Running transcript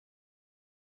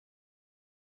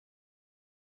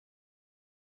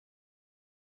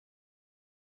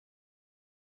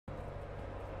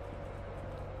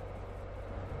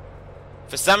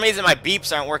For some reason, my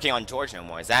beeps aren't working on George no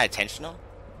more. Is that intentional?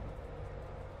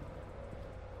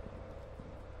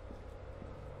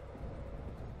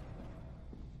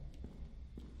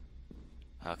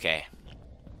 Okay.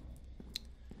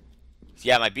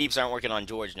 Yeah, my beeps aren't working on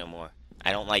George no more.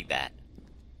 I don't like that.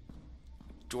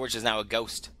 George is now a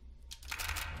ghost.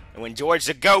 And when George's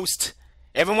a ghost,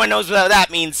 everyone knows what that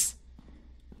means.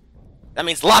 That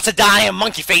means lots of dying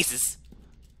monkey faces.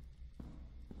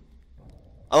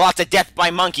 A lot of death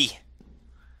by monkey.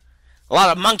 A lot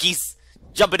of monkeys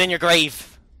jumping in your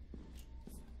grave.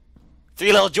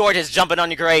 3 little Georges jumping on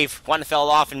your grave. One fell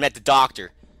off and met the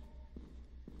doctor.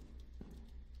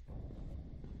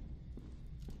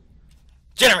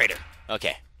 Generator.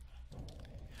 Okay.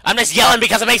 I'm just yelling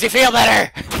because it makes me feel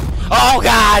better. Oh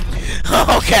God.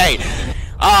 Okay.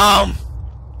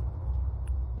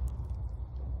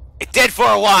 It did for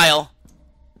a while.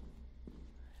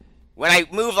 When I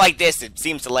move like this, it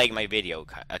seems to lag my video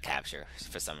capture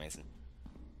for some reason.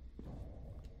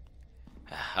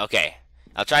 Okay.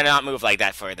 I'll try to not move like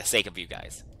that for the sake of you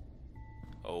guys.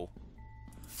 Oh.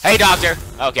 Hey, doctor.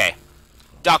 Okay.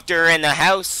 Doctor in the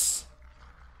house.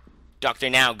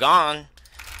 Doctor now gone.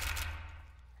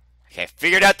 Okay,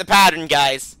 figured out the pattern,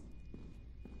 guys.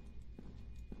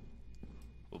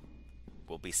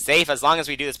 We'll be safe as long as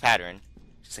we do this pattern.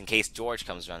 Just in case George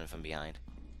comes running from behind.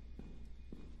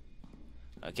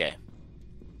 Okay.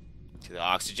 To the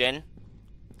oxygen.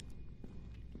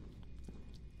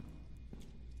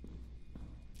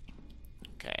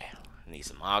 Okay. Need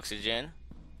some oxygen.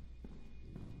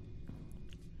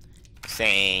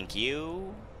 Thank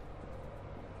you.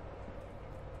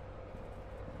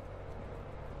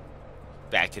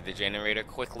 Back to the generator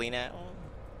quickly now.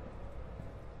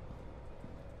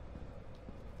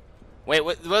 Wait,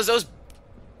 what was those?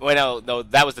 Wait, no,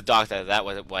 that was the doctor. That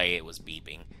was why it was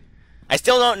beeping. I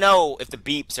still don't know if the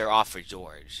beeps are off for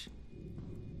George.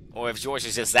 Or if George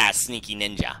is just that sneaky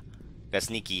ninja. That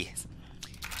sneaky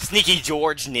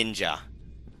George ninja.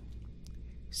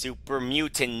 Super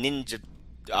mutant ninja,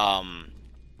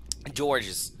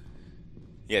 Georges.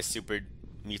 Yeah, super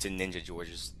mutant ninja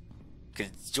Georges.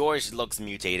 Because George looks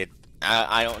mutated.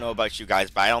 I don't know about you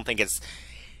guys, but I don't think it's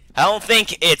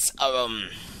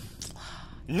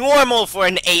normal for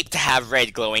an ape to have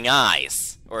red glowing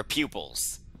eyes or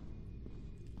pupils.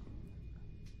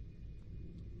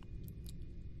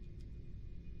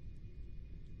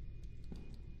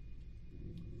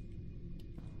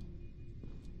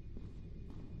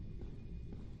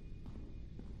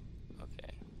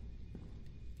 Okay.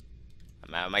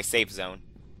 I'm out of my safe zone.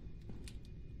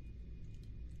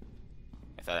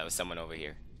 I thought that was someone over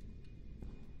here.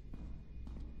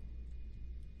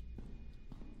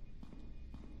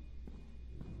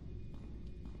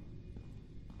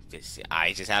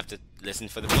 I just have to listen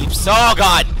for the beeps. Oh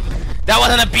God! That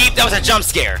wasn't a beep, that was a jump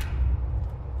scare.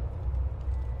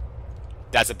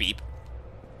 That's a beep.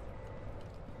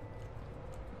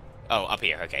 Oh, up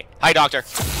here, okay. Hi, doctor.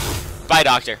 Bye,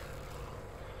 doctor.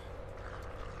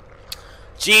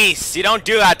 Jeez, you don't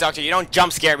do that, doctor. You don't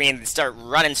jump scare me and start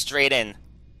running straight in.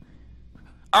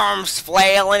 Arms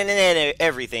flailing and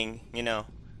everything, you know.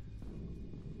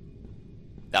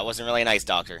 That wasn't really nice,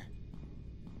 doctor.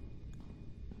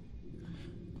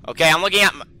 Okay, I'm looking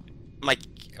at my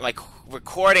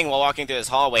recording while walking through this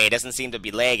hallway. It doesn't seem to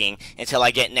be lagging until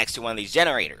I get next to one of these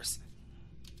generators.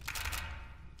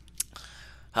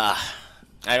 I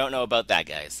don't know about that,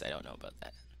 guys. I don't know about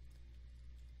that.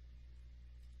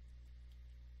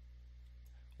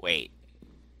 Wait.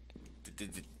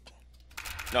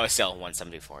 No, it's still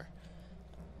 174.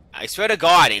 I swear to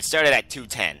God, it started at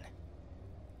 210.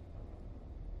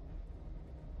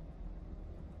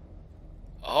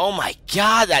 Oh my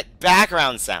God, that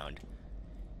background sound.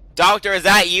 Doctor, is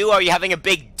that you? Are you having a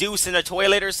big deuce in the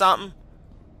toilet or something?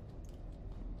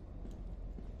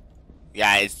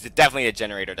 Yeah, it's definitely the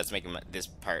generator that's making this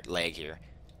part lag here.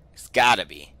 It's gotta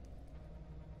be.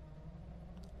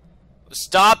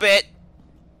 Stop it!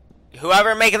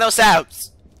 Whoever making those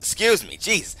sounds. Excuse me,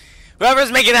 jeez.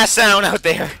 Whoever's making that sound out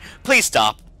there, please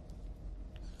stop.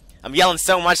 I'm yelling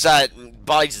so much that my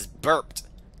body just burped.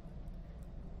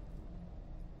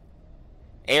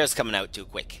 Air's coming out too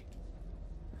quick.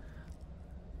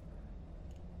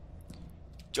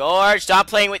 George, stop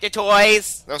playing with your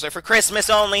toys. Those are for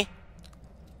Christmas only.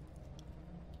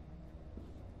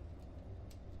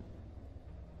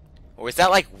 Or is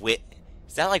that like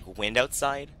wind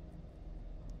outside?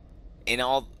 In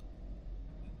all,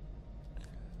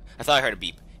 I thought I heard a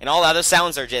beep. And all the other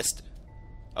sounds are just,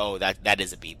 oh, that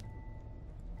is a beep.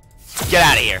 Get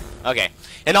out of here. Okay.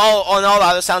 And all the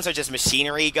other sounds are just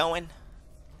machinery going.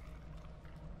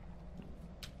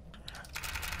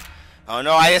 Oh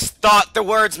no, I just thought the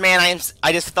words, man.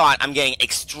 I just thought I'm getting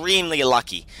extremely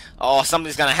lucky. Oh,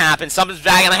 something's gonna happen. Something's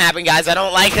bad gonna happen, guys. I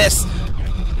don't like this.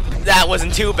 That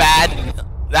wasn't too bad.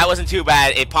 That wasn't too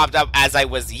bad. It popped up as I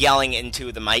was yelling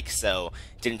into the mic, so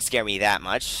it didn't scare me that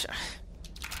much.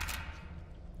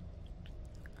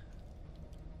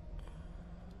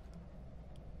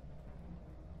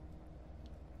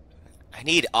 I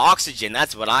need oxygen.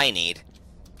 That's what I need.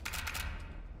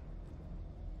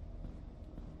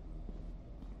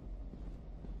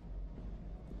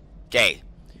 Okay.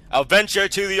 I'll venture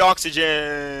to the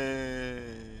oxygen.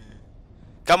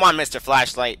 Come on, Mr.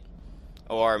 Flashlight.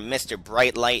 Or Mr.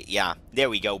 Bright Light. Yeah, there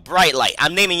we go. Bright Light.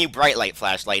 I'm naming you Bright Light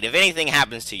Flashlight. If anything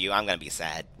happens to you, I'm gonna be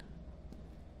sad.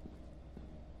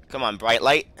 Come on, Bright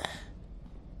Light.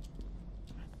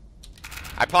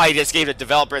 I probably just gave the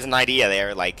developers an idea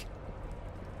there, like...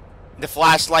 The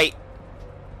flashlight...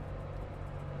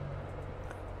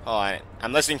 Hold on.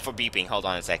 I'm listening for beeping. Hold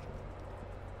on a sec.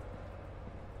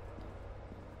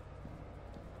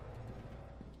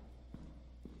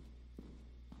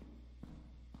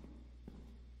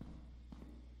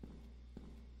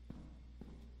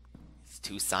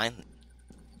 Too silent.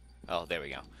 Oh, there we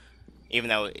go. Even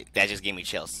though that just gave me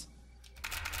chills.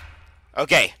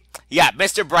 Okay. Yeah,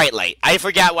 Mr. Brightlight. I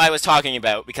forgot what I was talking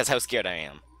about because how scared I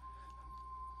am.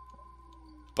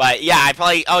 But yeah, I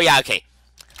probably... Oh yeah, okay.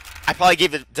 I probably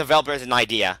gave the developers an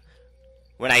idea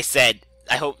when I said,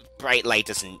 I hope Brightlight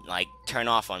doesn't, like, turn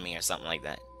off on me or something like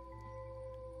that.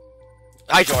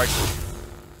 Hi, George.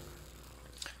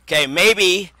 Okay,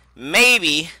 maybe...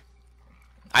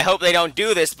 I hope they don't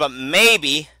do this, but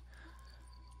maybe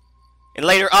in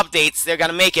later updates they're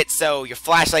gonna make it so your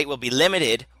flashlight will be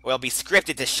limited or it'll be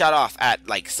scripted to shut off at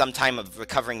like some time of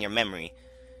recovering your memory.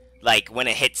 Like when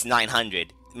it hits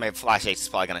 900, my flashlight is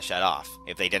probably gonna shut off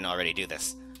if they didn't already do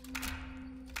this.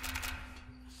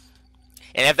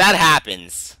 And if that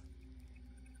happens,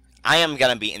 I am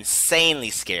gonna be insanely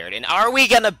scared. And are we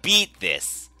gonna beat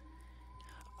this?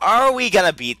 Are we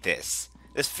gonna beat this?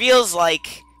 This feels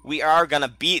like we are gonna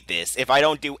beat this if I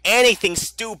don't do anything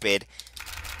stupid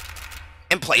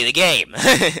and play the game.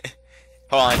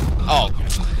 Hold on. Oh,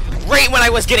 right when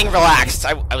I was getting relaxed.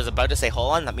 I was about to say,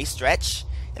 hold on, let me stretch.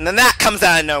 And then that comes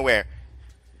out of nowhere.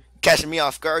 Catching me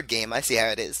off guard, game. I see how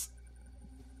it is.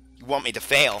 You want me to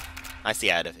fail. I see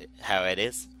how it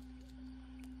is.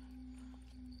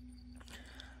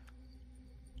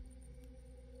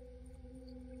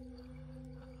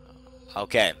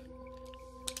 Okay.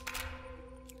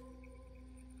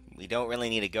 We don't really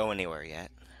need to go anywhere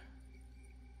yet.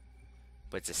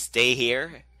 But to stay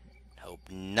here, hope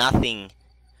nothing...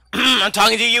 I'm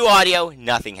talking to you, audio.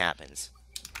 Nothing happens.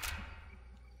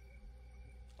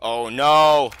 Oh,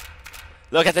 no.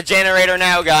 Look at the generator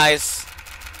now, guys.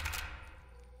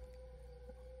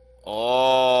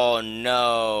 Oh,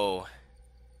 no.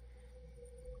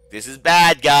 This is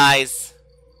bad, guys.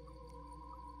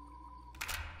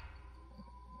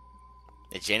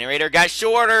 The generator got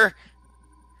shorter.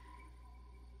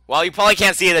 Well, you probably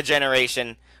can't see the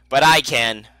generation, but I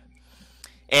can.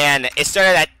 And it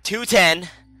started at 210.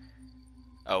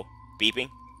 Oh, beeping.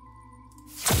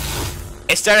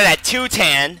 It started at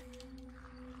 210.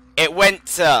 It went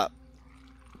to...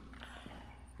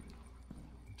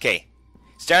 Okay.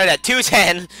 Started at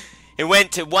 210. It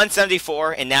went to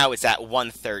 174, and now it's at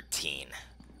 113.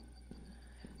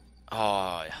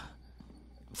 Oh.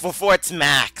 For its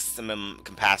maximum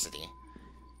capacity.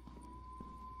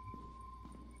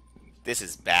 This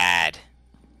is bad.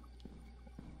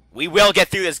 We will get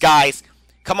through this, guys.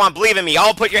 Come on, believe in me.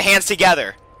 All put your hands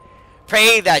together.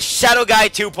 Pray that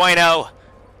TheShadowGuy 2.0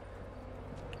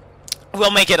 will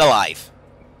make it alive.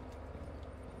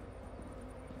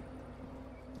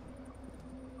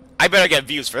 I better get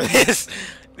views for this.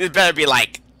 This better be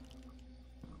like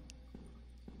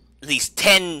at least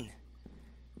 10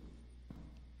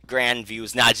 grand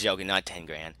views. Not joking, not 10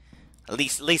 grand. At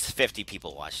least 50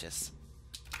 people watch this.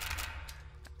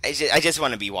 I just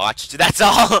want to be watched. That's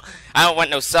all. I don't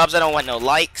want no subs. I don't want no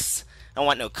likes. I don't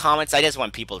want no comments. I just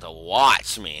want people to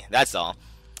watch me. That's all.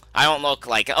 I don't look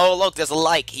like, oh, look, there's a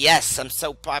like. Yes, I'm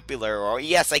so popular. Or,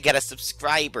 yes, I get a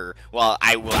subscriber. Well,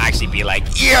 I will actually be like,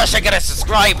 yes, I get a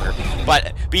subscriber.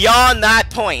 But beyond that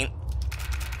point,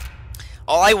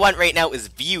 all I want right now is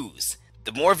views.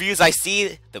 The more views I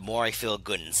see, the more I feel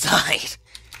good inside.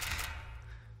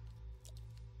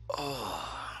 Oh.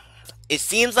 It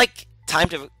seems like time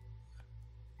to...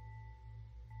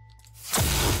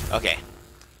 Okay.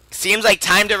 Seems like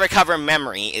time to recover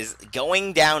memory is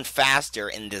going down faster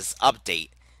in this update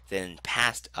than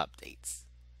past updates.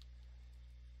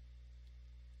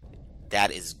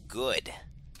 That is good.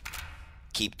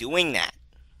 keep doing that.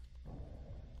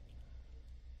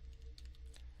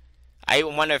 I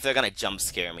wonder if they're gonna jump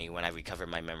scare me when I recover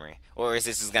my memory. Or is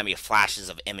this just gonna be flashes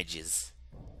of images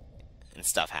and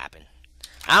stuff happen.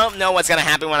 I don't know what's gonna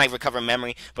happen when I recover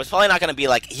memory, but it's probably not gonna be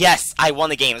like, yes, I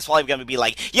won the game. It's probably gonna be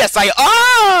like, yes,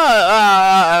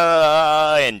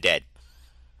 and dead.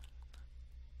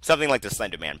 Something like the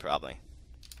Slender Man, probably.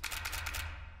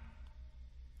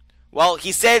 Well,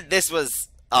 he said this was,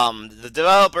 the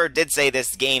developer did say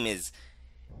this game is,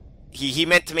 he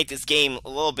meant to make this game a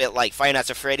little bit like Five Nights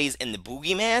at Freddy's and the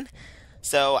Boogeyman.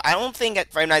 So I don't think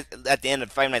at the end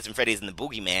of Five Nights at Freddy's and the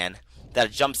Boogeyman that a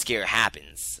jump scare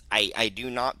happens. I do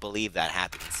not believe that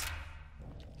happens.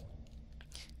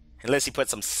 Unless he put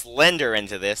some Slender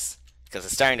into this, because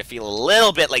it's starting to feel a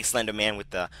little bit like Slender Man with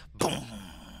the boom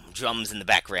drums in the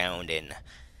background and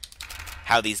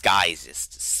how these guys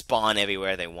just spawn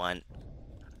everywhere they want.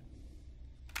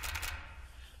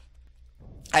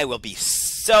 I will be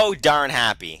so darn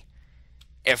happy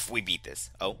if we beat this.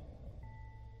 Oh.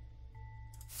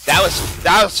 That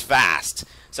was fast.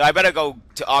 So I better go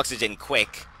to oxygen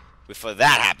quick before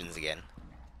that happens again.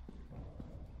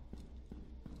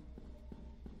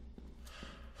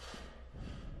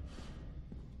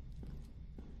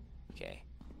 Okay.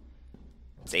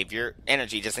 Save your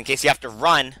energy just in case you have to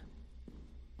run.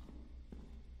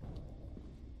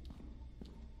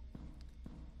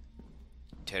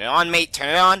 Turn it on, mate. Turn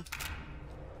it on.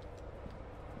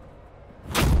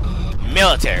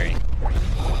 Military.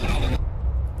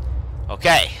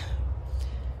 Okay.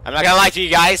 I'm not gonna lie to you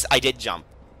guys. I did jump.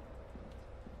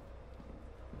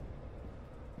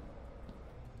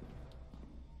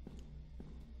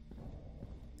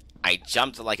 I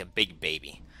jumped like a big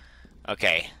baby.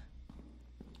 Okay.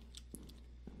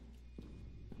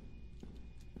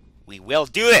 We will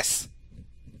do this.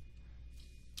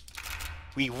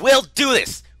 We will do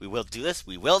this! We will do this,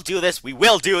 we will do this, we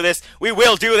will do this, we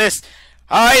will do this!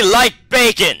 I like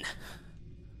bacon!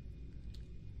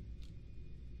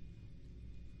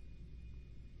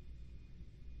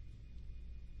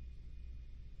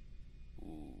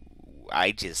 Ooh,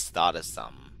 I just thought of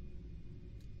something.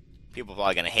 People are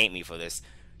probably gonna hate me for this.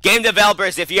 Game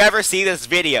developers, if you ever see this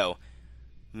video,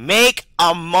 make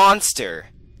a monster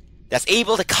that's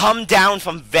able to come down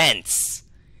from vents.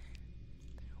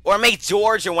 Or make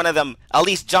George or one of them at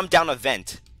least jump down a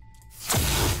vent.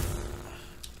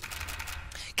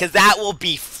 Because that will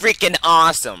be freaking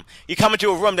awesome. You come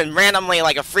into a room, then randomly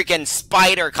like a freaking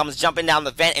spider comes jumping down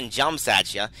the vent and jumps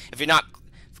at you. If you're not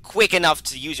quick enough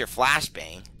to use your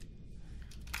flashbang.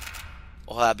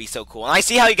 Oh, that'd be so cool. And I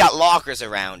see how you got lockers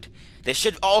around. There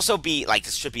should also be, like,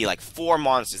 this should be like 4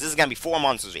 monsters. This is going to be 4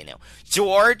 monsters right now.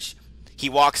 George, he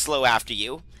walks slow after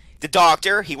you. The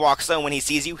doctor, he walks slow when he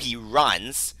sees you, he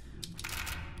runs.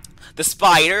 The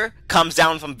spider comes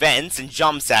down from vents and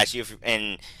jumps at you,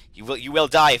 and you will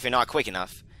die if you're not quick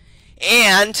enough.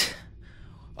 And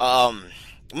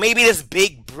maybe this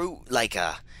big brute, like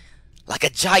a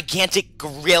gigantic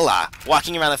gorilla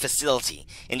walking around the facility,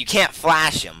 and you can't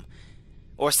flash him.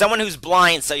 Or someone who's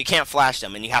blind, so you can't flash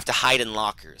them, and you have to hide in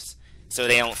lockers so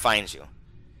they don't find you.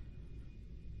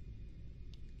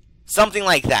 Something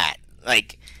like that.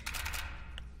 Like,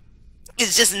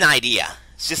 it's just an idea.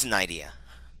 It's just an idea.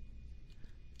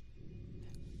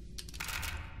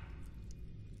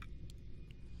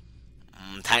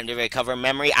 Time to recover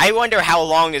memory. I wonder how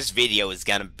long this video is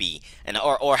gonna be, and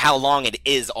or how long it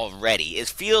is already. It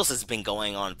feels it's been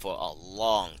going on for a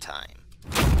long time.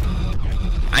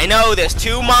 I know there's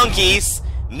 2 monkeys,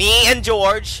 me and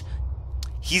George.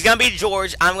 He's gonna be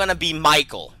George. I'm gonna be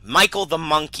Michael. Michael the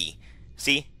monkey.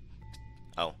 See?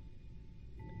 Oh.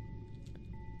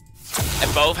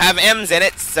 And both have M's in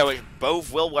it, so it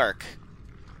both will work.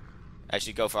 I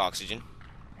should go for oxygen.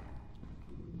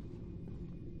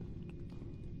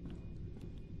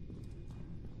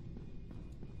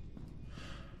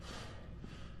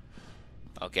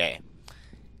 Okay.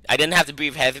 I didn't have to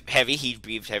breathe heavy. He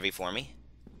breathed heavy for me.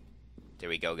 There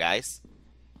we go, guys.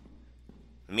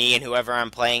 Me and whoever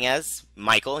I'm playing as.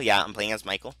 Michael. Yeah, I'm playing as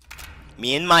Michael.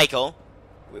 Me and Michael.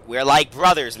 We're like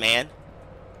brothers, man.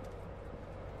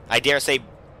 I dare say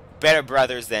better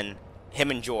brothers than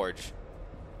him and George.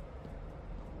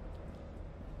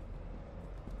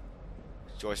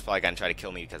 George's probably gonna try to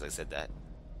kill me because I said that.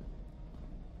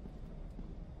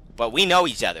 But we know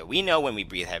each other. We know when we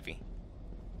breathe heavy.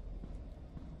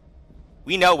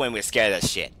 We know when we're scared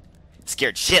as shit.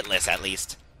 Scared shitless, at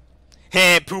least.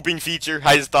 Heh, pooping feature.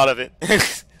 I just thought of it.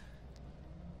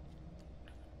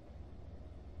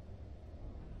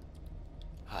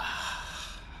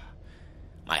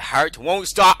 My heart won't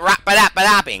stop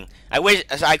rap-a-dap-a-dapping I wish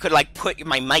I could like put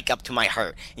my mic up to my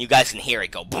heart and you guys can hear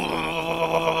it go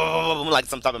boom like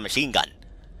some type of machine gun.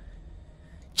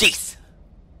 Jeez.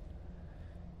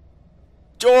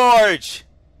 George!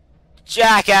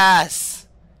 Jackass!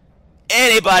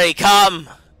 Anybody come!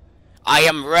 I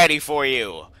am ready for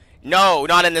you. No,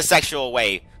 not in the sexual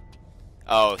way.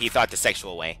 Oh, he thought the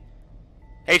sexual way.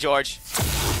 Hey, George.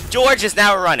 George is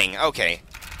now running. Okay.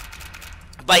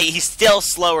 But he's still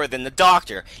slower than the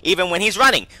doctor, even when he's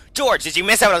running. George, did you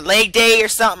miss out a leg day or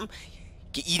something?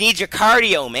 You need your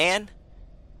cardio, man.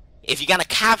 If you're gonna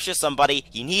capture somebody,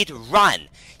 you need to run.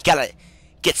 You gotta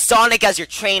get Sonic as your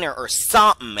trainer or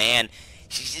something, man.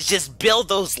 Just build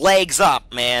those legs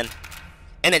up, man.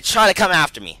 And then try to come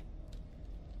after me.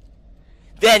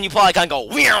 Then you probably gonna go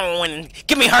and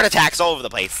give me heart attacks all over the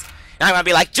place. And I'm gonna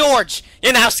be like, George,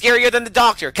 you're now scarier than the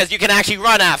doctor because you can actually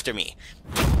run after me.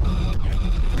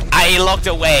 I looked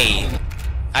away.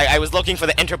 I was looking for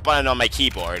the enter button on my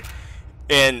keyboard.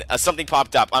 And something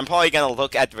popped up. I'm probably gonna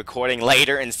look at the recording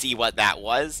later and see what that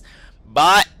was.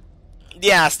 But,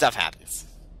 yeah, stuff happens.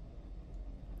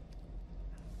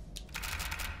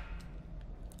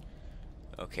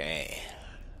 Okay.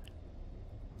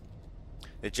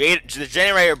 The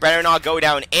generator better not go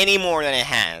down any more than it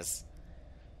has.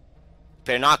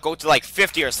 Better not go to like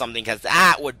 50 or something, because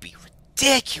that would be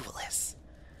ridiculous.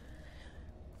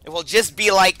 It will just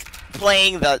be like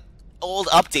playing the old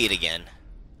update again.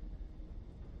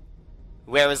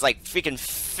 Where it was like freaking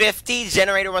 50?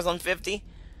 Generator was on 50?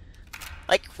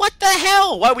 Like, what the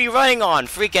hell? What are we running on?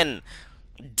 Freaking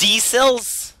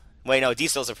D-cells? Wait, no,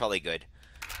 D-cells are probably good.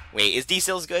 Wait, is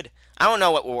D-cells good? I don't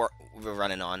know what we're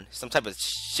running on. Some type of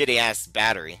shitty-ass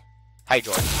battery. Hi,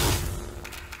 George.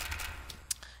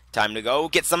 Time to go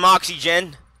get some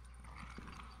oxygen.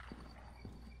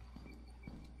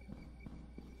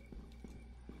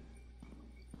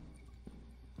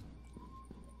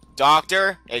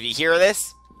 Doctor, if you hear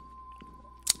this,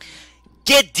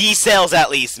 get D-cells at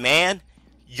least, man.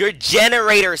 Your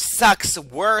generator sucks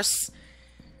worse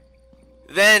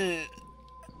than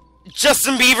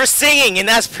Justin Bieber singing, and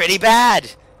that's pretty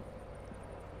bad.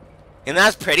 And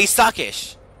that's pretty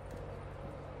suckish.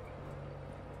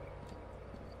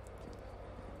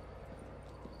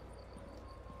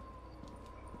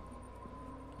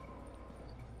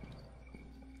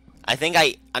 I think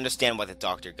I understand why the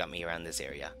doctor got me around this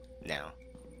area now.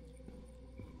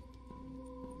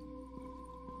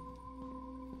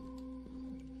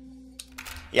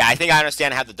 Yeah, I think I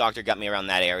understand how the doctor got me around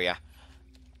that area.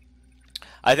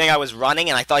 I think I was running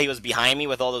and I thought he was behind me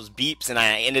with all those beeps, and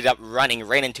I ended up running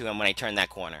right into him when I turned that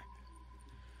corner.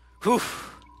 Whew.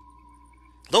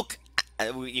 Look,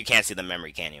 you can't see the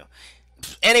memory, can you?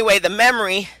 Anyway, the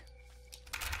memory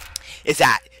is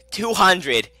at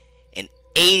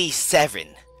 287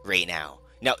 right now.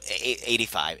 No,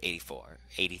 85, 84,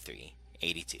 83,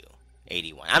 82,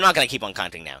 81. I'm not going to keep on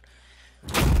counting down.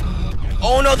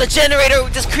 Oh no, the generator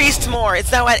decreased more.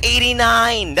 It's now at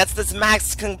 89. That's this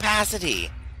max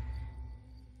capacity.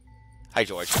 Hi,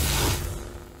 George.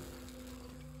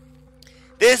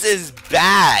 This is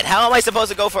bad. How am I supposed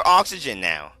to go for oxygen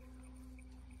now?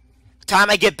 The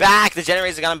time I get back, the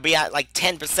generator's going to be at like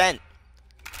 10%.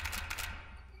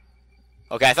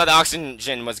 Okay, I thought the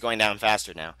oxygen was going down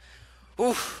faster now.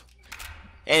 Oof.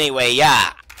 Anyway,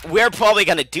 yeah. We're probably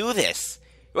going to do this.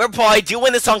 We're probably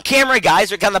doing this on camera, guys.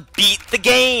 We're gonna beat the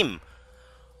game.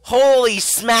 Holy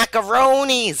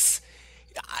smackaroonies.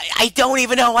 I don't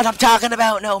even know what I'm talking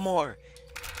about no more.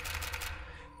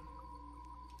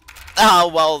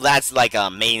 Oh, well, that's like a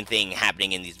main thing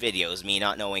happening in these videos. Me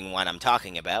not knowing what I'm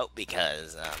talking about,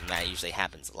 because that usually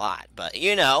happens a lot. But,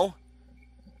 you know.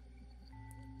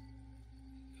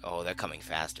 Oh, they're coming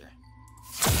faster.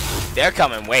 They're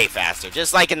coming way faster.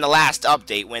 Just like in the last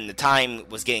update when the time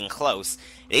was getting close,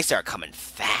 they start coming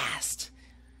fast.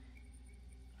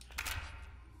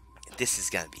 This is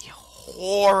gonna be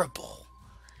horrible.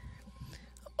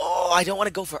 Oh, I don't want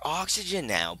to go for oxygen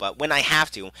now, but when I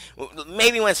have to,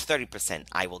 maybe when it's 30%,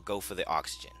 I will go for the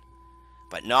oxygen.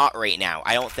 But not right now.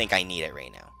 I don't think I need it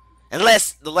right now.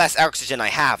 Unless the less oxygen I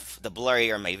have, the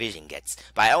blurrier my vision gets.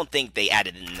 But I don't think they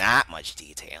added in that much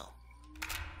detail.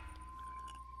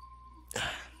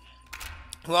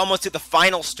 We're almost to the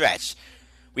final stretch.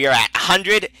 We are at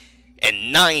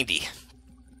 190.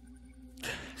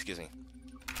 Excuse me.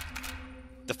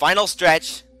 The final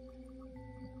stretch.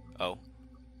 Oh.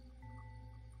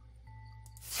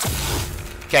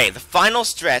 Okay, the final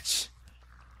stretch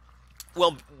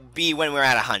will be when we're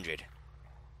at 100.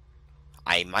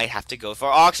 I might have to go for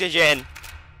oxygen.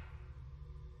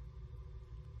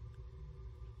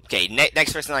 Okay,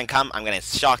 next person I come, I'm going to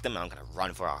shock them and I'm going to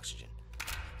run for oxygen.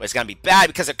 But it's gonna be bad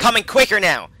because they're coming quicker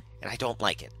now, and I don't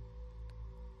like it.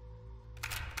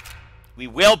 We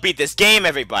will beat this game,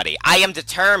 everybody. I am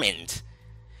determined.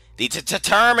 The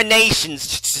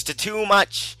determination's just too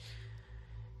much.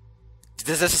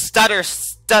 There's a stutter,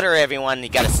 everyone. You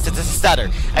gotta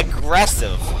stutter.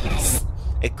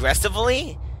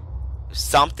 Aggressively?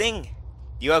 Something?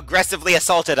 You aggressively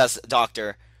assaulted us,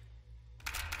 Doctor.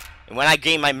 And when I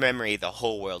gain my memory, the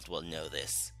whole world will know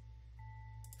this.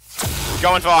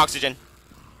 Going for oxygen.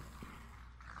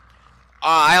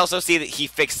 I also see that he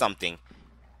fixed something.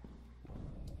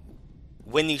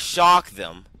 When you shock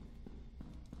them,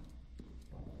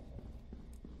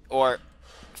 or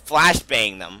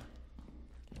flashbang them,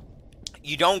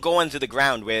 you don't go into the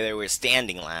ground where they were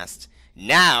standing last.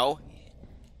 Now,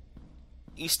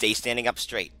 you stay standing up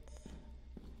straight.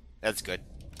 That's good.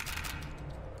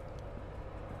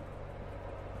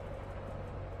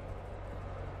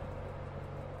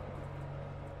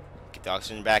 Get the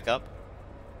oxygen back up.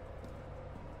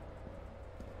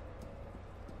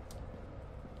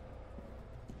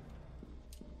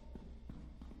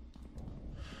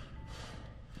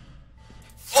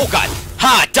 Oh god!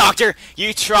 Ha! Doctor!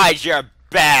 You tried your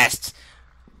best!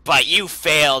 But you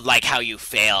failed like how you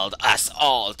failed us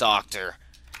all, Doctor.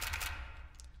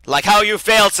 Like how you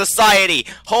failed society!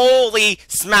 Holy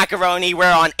smackaroni,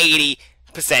 we're on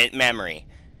 80% memory.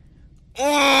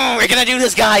 We're gonna do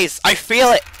this, guys! I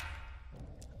feel it!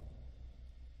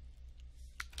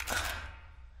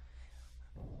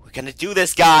 We're gonna do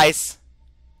this, guys!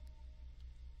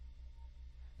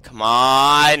 Come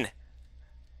on!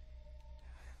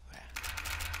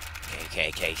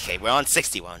 Okay. We're on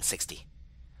 60.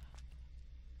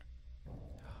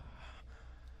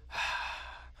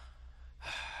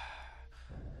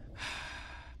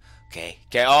 Okay.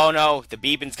 Oh no, the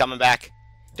beeping's coming back.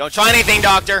 Don't try anything,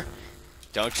 Doctor.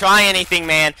 Don't try anything,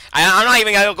 man. I'm not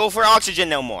even gonna go for oxygen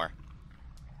no more.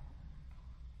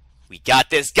 We got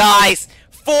this, guys.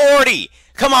 40.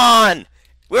 Come on.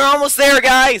 We're almost there,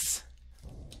 guys.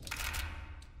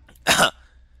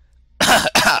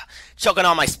 Choking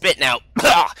on my spit now.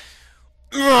 Oh,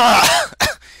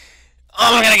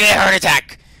 I'm gonna get a heart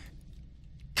attack.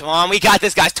 Come on, we got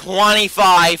this, guys.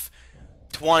 25.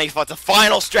 25. The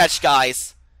final stretch,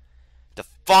 guys. The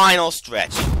final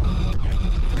stretch.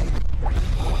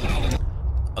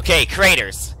 Okay,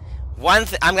 creators.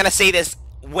 I'm gonna say this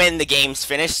when the game's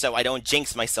finished, so I don't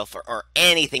jinx myself or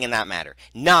anything in that matter.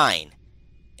 9,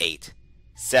 8,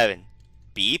 7,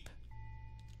 beep.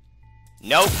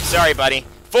 Nope, sorry, buddy.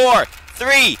 4,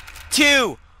 3,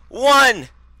 2, 1,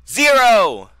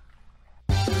 0.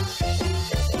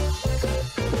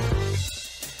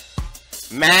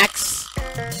 Max,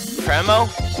 Premo,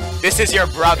 this is your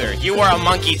brother. You are a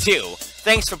monkey too.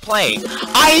 Thanks for playing.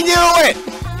 I knew it!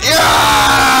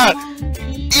 Yeah!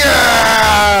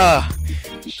 Yeah!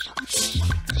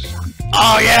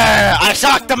 Oh yeah! I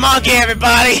shocked the monkey,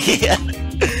 everybody!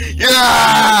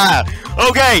 Yeah!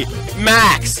 Okay,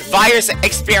 Max, virus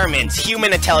experiment,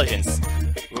 human intelligence.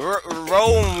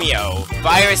 Romeo,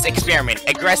 virus experiment,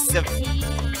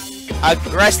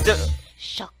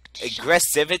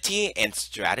 aggressivity and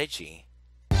strategy.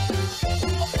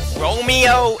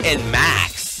 Romeo and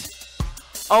Max.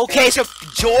 Okay, so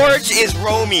George is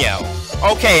Romeo.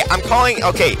 Okay,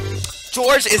 okay,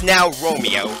 George is now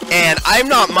Romeo, and I'm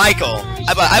not Michael,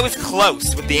 but I was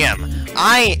close with the M.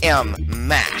 I am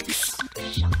Max.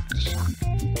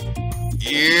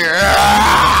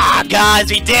 Yeah! Guys,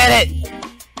 we did it!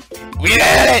 We did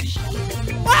it!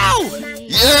 Wow!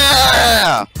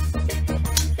 Yeah!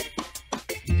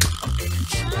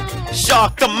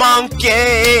 Shock the monkey!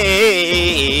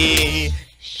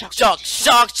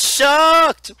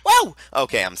 Shocked! Wow!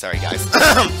 Okay, I'm sorry, guys.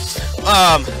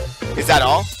 Is that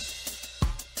all?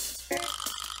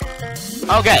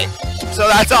 Okay, so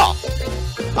that's all.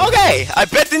 Okay, I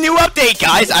bet the new update,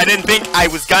 guys. I didn't think I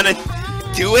was gonna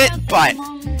do it, but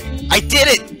I did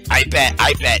it. I bet.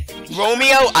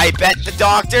 Romeo, I bet the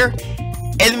doctor,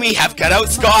 and we have got out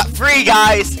scot-free,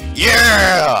 guys.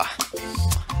 Yeah!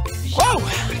 Whoa!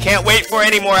 I can't wait for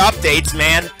any more updates,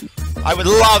 man. I would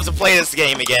love to play this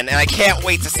game again, and I can't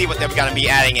wait to see what they're gonna be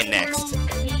adding in next.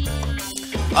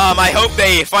 I hope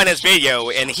they find this video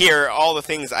and hear all the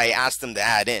things I asked them to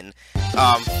add in.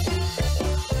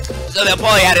 So they'll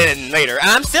probably add it in later. And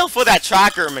I'm still for that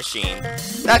tracker machine.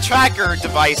 That tracker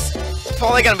device is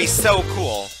probably gonna be so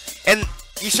cool. And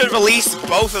you should release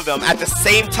both of them at the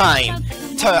same time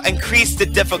to increase the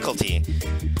difficulty.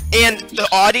 And the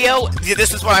audio,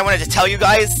 this is what I wanted to tell you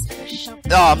guys,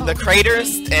 the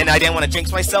creators, and I didn't want to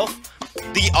jinx myself.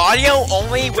 The audio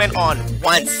only went on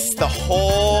once the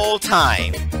whole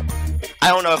time. I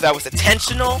don't know if that was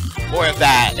intentional, or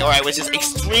I was just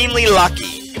extremely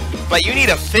lucky. But you need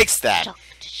to fix that.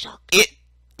 It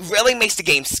really makes the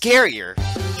game scarier,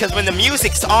 because when the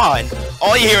music's on,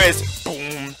 all you hear is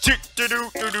boom,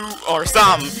 doo-doo-doo-doo, or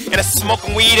something, and a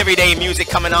smoking weed every day music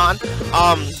coming on,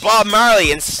 Bob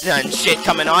Marley and shit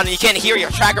coming on, and you can't hear your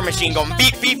tracker machine going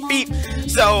beep, beep, beep.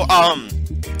 So,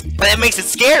 that makes it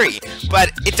scary,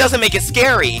 but it doesn't make it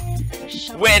scary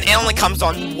when it only comes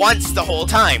on once the whole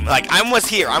time. Like, I was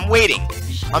here, I'm waiting,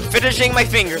 I'm finishing my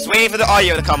fingers, waiting for the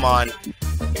audio to come on,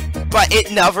 but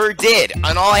it never did,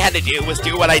 and all I had to do was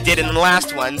do what I did in the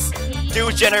last ones,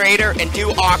 do generator and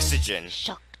do oxygen.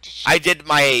 I did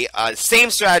my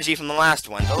same strategy from the last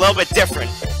one, a little bit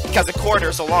different, because the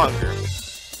quarters are longer.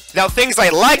 Now, things I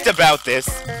liked about this,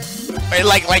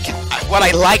 like what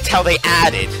I liked how they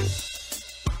added,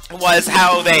 was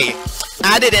how they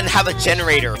added in how the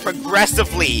generator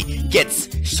progressively gets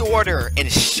shorter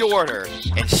and shorter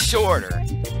and shorter.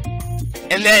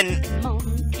 And then,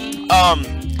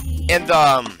 and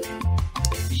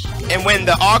when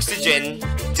the oxygen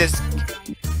just,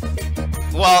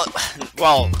 well,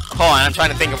 hold on, I'm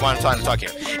trying to think of what I'm trying to talk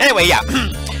here. Anyway, yeah,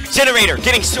 generator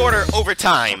getting shorter over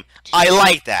time. I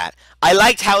like that. I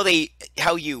liked how you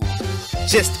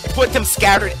just put them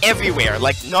scattered everywhere,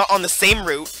 like not on the same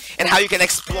route, and how you can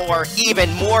explore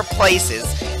even more places,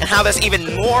 and how there's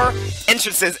even more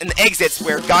entrances and exits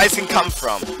where guys can come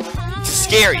from to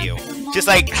scare you. Just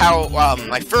like how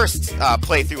my first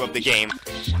playthrough of the game,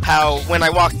 how when I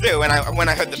walked through and when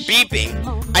I heard the beeping,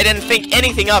 I didn't think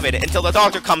anything of it until the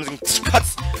doctor comes and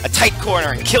cuts a tight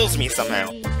corner and kills me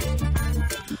somehow.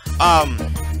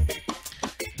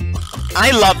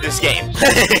 I love this game.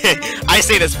 I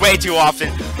say this way too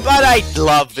often, but I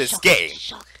love this game.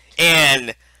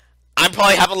 And I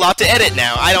probably have a lot to edit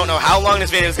now. I don't know how long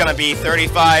this video is going to be,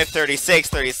 35, 36,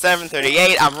 37,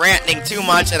 38. I'm ranting too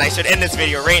much, and I should end this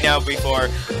video right now before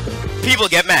people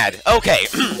get mad. Okay.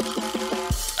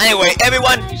 Anyway,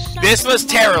 everyone, this was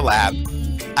Terror Lab.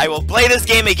 I will play this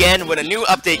game again when a new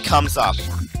update comes up.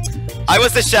 I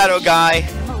was the Shadow Guy.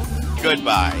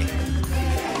 Goodbye.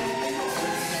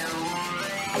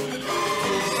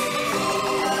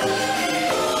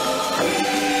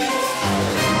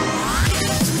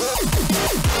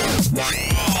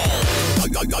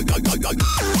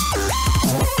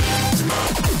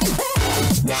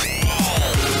 Wow.